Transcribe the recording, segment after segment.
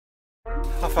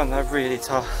I found that really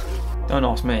tough. Don't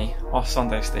ask me, ask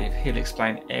Sunday Steve, he'll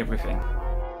explain everything.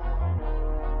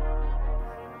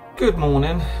 Good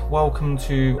morning, welcome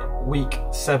to week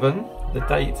 7. The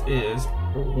date is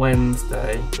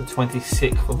Wednesday, the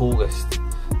 26th of August.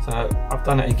 So I've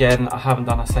done it again. I haven't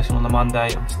done a session on the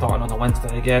Monday, I'm starting on the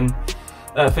Wednesday again.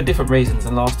 For different reasons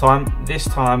than last time. This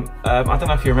time, I don't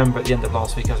know if you remember at the end of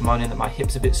last week I was moaning that my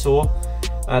hip's a bit sore.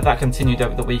 That continued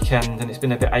over the weekend and it's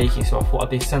been a bit achy, so I thought I'd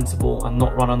be sensible and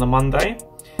not run on the Monday.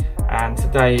 And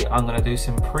today I'm going to do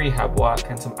some prehab work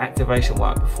and some activation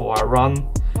work before I run,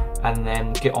 and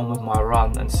then get on with my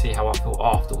run and see how I feel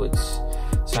afterwards.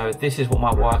 So this is what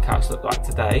my workouts look like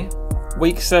today.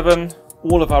 Week 7,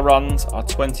 all of our runs are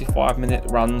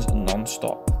 25-minute runs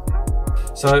non-stop.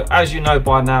 So as you know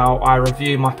by now, I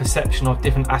review my perception of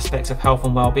different aspects of health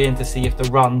and well-being to see if the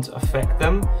runs affect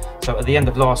them. So at the end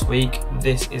of last week,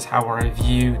 this is how I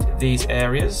reviewed these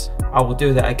areas. I will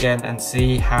do that again and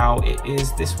see how it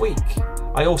is this week.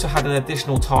 I also had an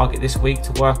additional target this week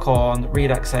to work on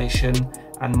relaxation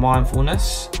and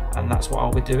mindfulness, and that's what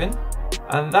I'll be doing.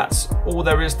 And that's all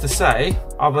there is to say,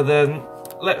 other than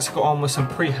let's get on with some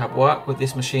prehab work with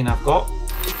this machine I've got.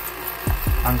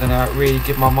 I'm gonna really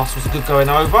give my muscles a good going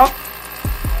over.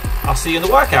 I'll see you in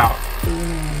the workout.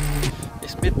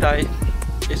 It's midday,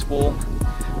 it's warm,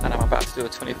 and I'm about to do a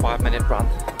 25-minute run.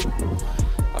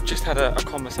 I've just had a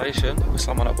conversation with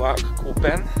someone at work called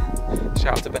Ben.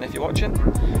 Shout out to Ben if you're watching,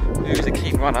 who's a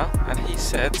keen runner, and he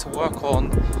said to work on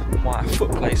my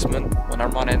foot placement when I'm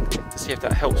running to see if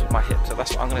that helps with my hip. So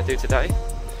that's what I'm gonna do today.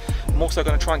 I'm also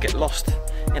gonna try and get lost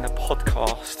in a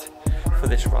podcast for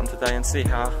this run today and see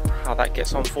how that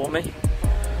gets on for me.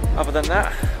 Other than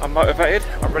that, I'm motivated,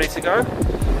 I'm ready to go.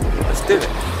 Let's do it.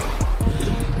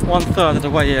 1/3 of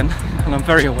the way in, and I'm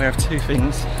very aware of two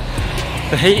things: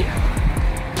 the heat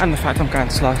and the fact I'm going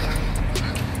slow.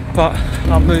 But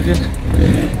I'm moving,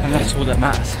 and that's all that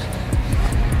matters.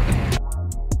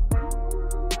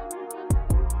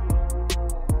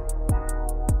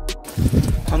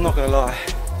 I'm not gonna lie,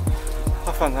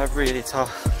 I found that really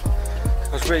tough.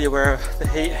 I was really aware of the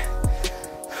heat.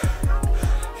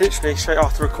 Literally straight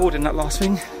after recording that last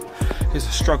thing, it was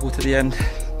a struggle to the end.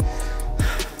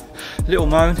 Little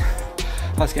moan,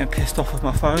 I was getting pissed off with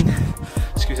my phone,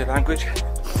 excuse the language.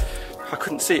 I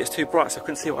couldn't see, it's too bright, so I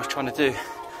couldn't see what I was trying to do.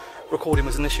 Recording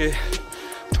was an issue,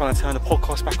 trying to turn the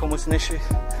podcast back on was an issue.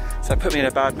 So it put me in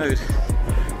a bad mood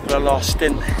for the last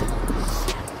stint.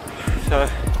 So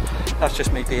that's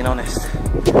just me being honest.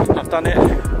 I've done it,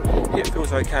 it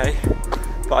feels okay.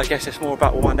 But I guess it's more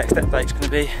about what my next step date's going to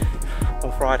be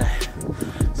on Friday.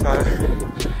 So,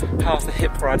 how's the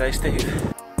hip Friday,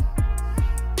 Steve?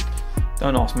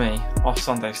 Don't ask me, ask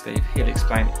Sunday Steve, he'll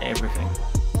explain everything.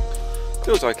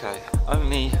 Feels okay,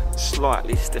 only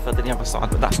slightly stiffer than the other side,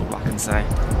 but that's all I can say.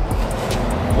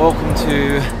 Welcome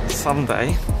to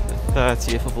Sunday, the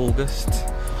 30th of August.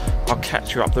 I'll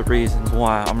catch you up the reasons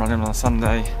why I'm running on a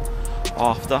Sunday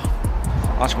after.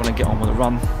 I just want to get on with the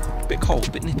run. A bit cold,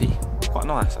 a bit nippy. Quite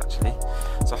nice actually,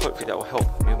 so hopefully that will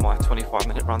help me with my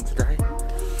 25-minute run today.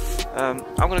 I'm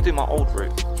going to do my old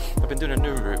route. I've been doing a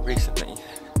new route recently,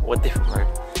 or a different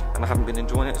route, and I haven't been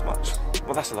enjoying it as much.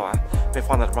 Well, that's a lie. I've been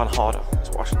finding it to run harder, that's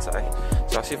what I should say.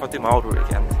 So I'll see if I do my old route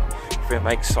again, if it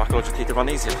makes psychologically the run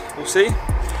easier. We'll see.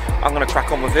 I'm going to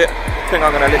crack on with it. I think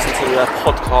I'm going to listen to the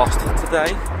podcast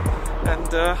today,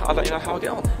 and I'll let you know how I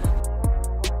get on.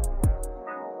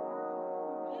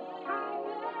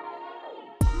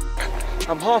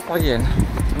 I'm halfway in,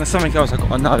 and there's something else I've got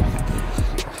to know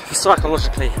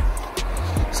psychologically.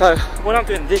 So when I'm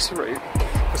doing this route,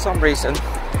 for some reason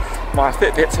my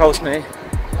Fitbit tells me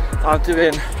I'm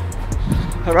doing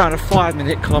around a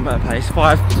 5-minute kilometre pace,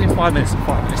 between 5 minutes and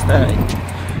 5 minutes 30.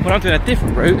 When I'm doing a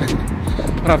different route,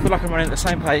 when I feel like I'm running at the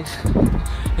same pace,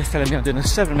 it's telling me I'm doing a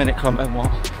 7-minute kilometre.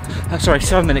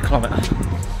 7-minute kilometre.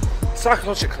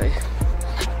 Psychologically,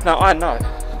 now I know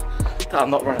that I'm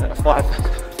not running at a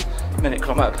 5-minute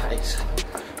kilometre pace,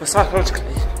 but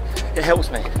psychologically it helps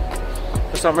me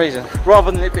for some reason. Rather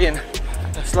than it being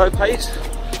a slow pace,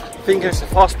 thinking it's a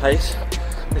fast pace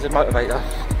is a motivator,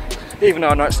 even though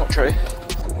I know it's not true.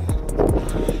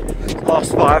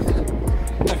 Last 5,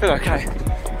 I feel okay.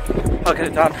 I'll get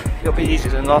it done. It'll be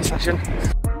easier than last session.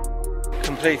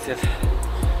 Completed.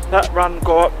 That run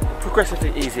got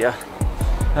progressively easier.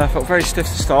 I felt very stiff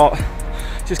to start,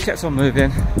 just kept on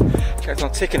moving, kept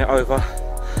on ticking it over,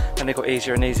 and it got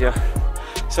easier and easier.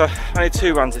 So I did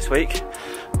 2 runs this week.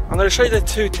 I'm going to show you the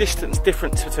 2 distance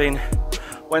difference between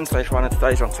Wednesday's run and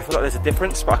today's run. So I feel like there's a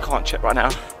difference, but I can't check right now.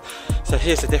 So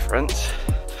here's the difference.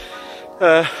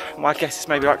 My guess is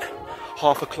maybe like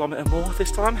half a kilometre more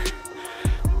this time.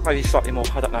 maybe slightly more,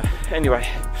 I don't know. Anyway,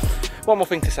 one more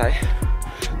thing to say.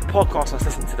 The podcast I was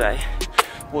listening to today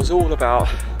was all about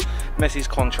Messi's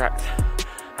contract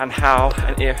and how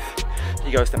and if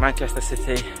he goes to Manchester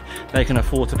City, they can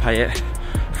afford to pay it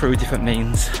through different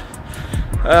means.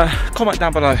 Comment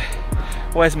down below,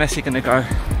 where's Messi going to go?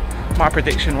 My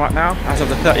prediction right now, as of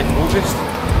the 30th of August,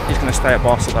 he's going to stay at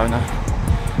Barcelona.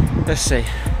 Let's see.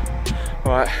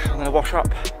 Alright, I'm going to wash up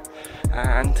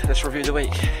and let's review the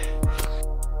week.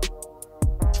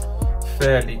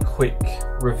 Fairly quick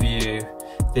review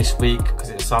this week because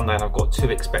it's Sunday and I've got 2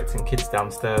 expecting kids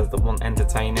downstairs that want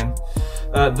entertaining.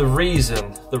 The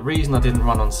reason I didn't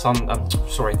run on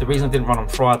the reason I didn't run on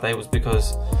Friday was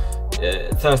because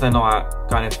Thursday night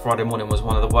going into Friday morning was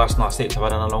one of the worst night sleeps I've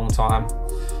had in a long time.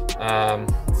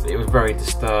 It was very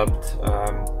disturbed,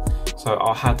 so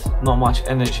I had not much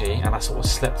energy and I sort of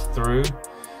slept through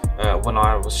when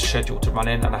I was scheduled to run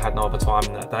in, and I had no other time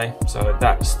that day. So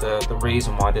that's the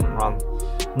reason why I didn't run.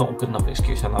 Not a good enough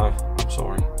excuse, I know, I'm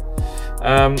sorry.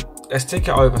 Let's take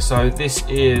it over. So this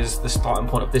is the starting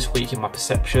point of this week in my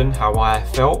perception, how I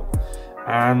felt,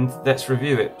 and let's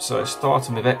review it. So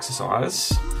starting with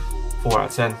exercise, 4 out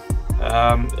of 10.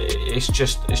 It's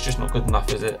just not good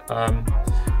enough, is it?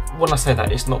 When I say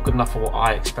that, it's not good enough for what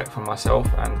I expect from myself,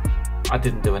 and I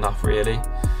didn't do enough really.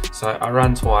 So I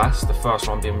ran twice, the first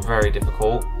one being very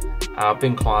difficult. I've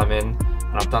been climbing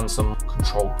and I've done some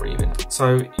controlled breathing.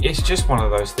 So it's just one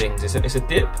of those things. It's a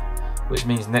dip, which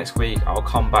means next week I'll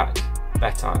come back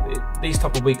better. These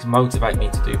type of weeks motivate me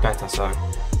to do better, so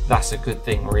that's a good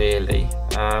thing really.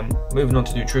 Moving on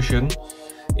to nutrition,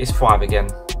 it's 5 again.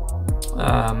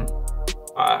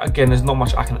 Again, there's not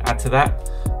much I can add to that.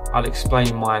 I'll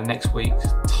explain my next week's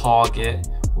target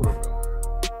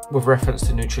with reference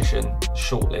to nutrition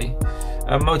shortly.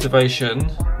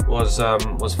 Motivation was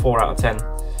 4 out of 10.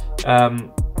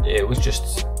 It was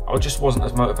just, I just wasn't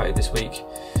as motivated this week.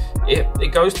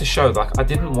 It goes to show, like, I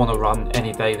didn't want to run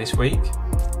any day this week,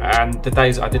 and the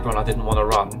days I did run, I didn't want to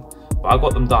run, but I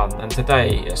got them done. And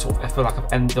today, I feel like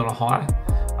I've ended on a high.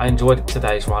 I enjoyed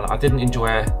today's run. I didn't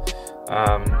enjoy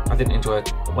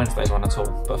Wednesday's run at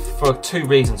all, but for 2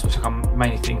 reasons which I can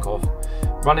mainly think of.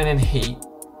 Running in heat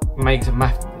makes a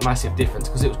massive difference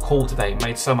because it was cool today. It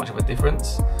made so much of a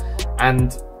difference.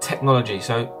 And technology,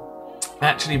 so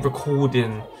actually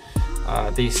recording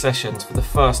these sessions for the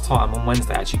first time on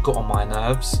Wednesday actually got on my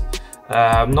nerves.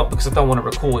 Not because I don't want to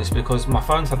record, it's because my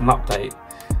phone's had an update,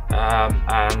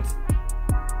 and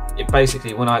it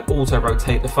basically, when I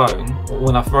auto-rotate the phone,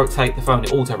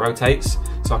 it auto-rotates,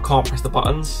 so I can't press the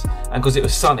buttons. And because it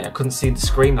was sunny, I couldn't see the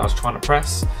screen that I was trying to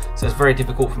press, so it's very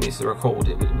difficult for me to record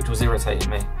it, which was irritating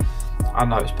me. I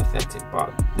know it's pathetic,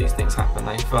 but these things happen,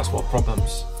 first world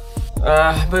problems.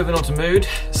 Moving on to mood,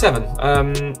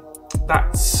 7.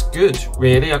 That's good,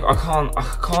 really. I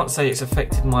can't say it's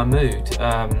affected my mood.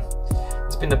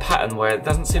 It's been a pattern where it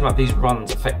doesn't seem like these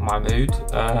runs affect my mood,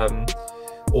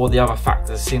 or the other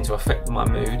factors seem to affect my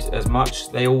mood as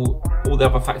much. All the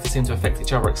other factors seem to affect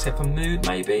each other except for mood,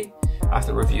 maybe. I have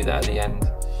to review that at the end.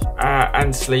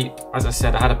 And sleep, as I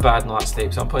said, I had a bad night's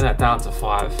sleep, so I'm putting that down to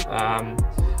 5.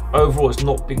 Overall, it's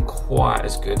not been quite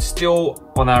as good. Still,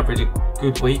 on average, a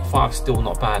good week. 5's still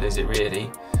not bad, is it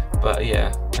really? But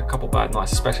yeah, a couple bad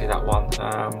nights, especially that one. So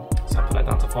I put that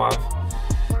down to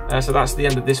 5. So that's the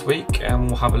end of this week, and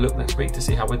we'll have a look next week to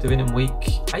see how we're doing in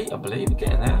week 8, I believe. We're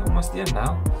getting there, almost the end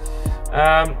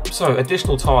now. So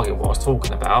additional target, what I was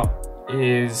talking about,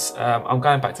 is I'm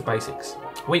going back to basics.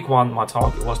 Week 1, my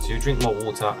target was to drink more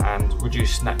water and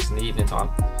reduce snacks in the evening time.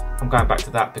 I'm going back to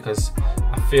that because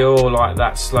I feel like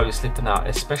that's slowly slipping out,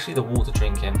 especially the water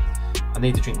drinking. I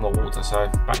need to drink more water, so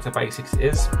back to basics it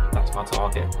is. That's my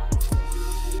target.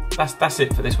 That's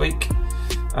it for this week.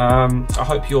 I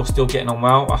hope you're still getting on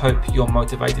well. I hope you're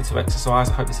motivated to exercise.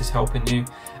 I hope this is helping you.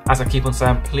 As I keep on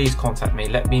saying, please contact me.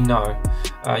 Let me know.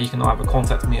 You can either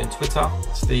contact me on Twitter,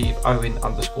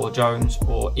 Steve_Owen_Jones,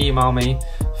 or email me.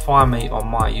 Find me on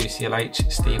my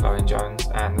UCLH, Steve Owen Jones,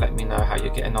 and let me know how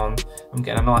you're getting on. I'm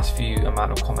getting a nice few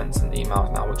amount of comments and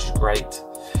emails now, which is great.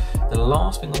 The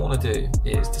last thing I want to do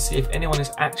is to see if anyone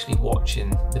is actually watching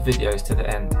the videos to the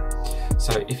end.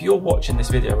 So if you're watching this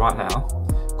video right now,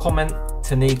 comment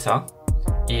Tanita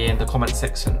in the comment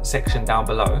section down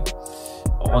below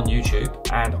on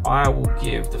YouTube, and I will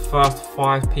give the first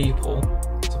 5 people,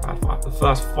 it's about 5, the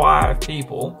first 5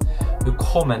 people who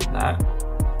comment that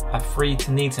a free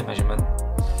Tanita measurement.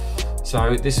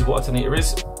 So this is what a Tanita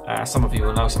is. Some of you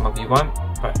will know, some of you won't,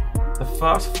 but the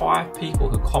first 5 people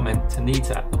who comment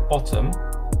Tanita at the bottom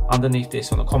underneath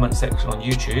this on the comment section on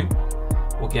YouTube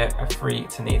will get a free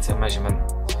Tanita measurement.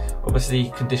 Obviously,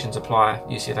 conditions apply.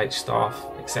 UCLH staff,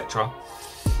 etc.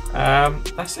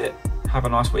 That's it. Have a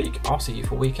nice week. I'll see you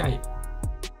for week 8.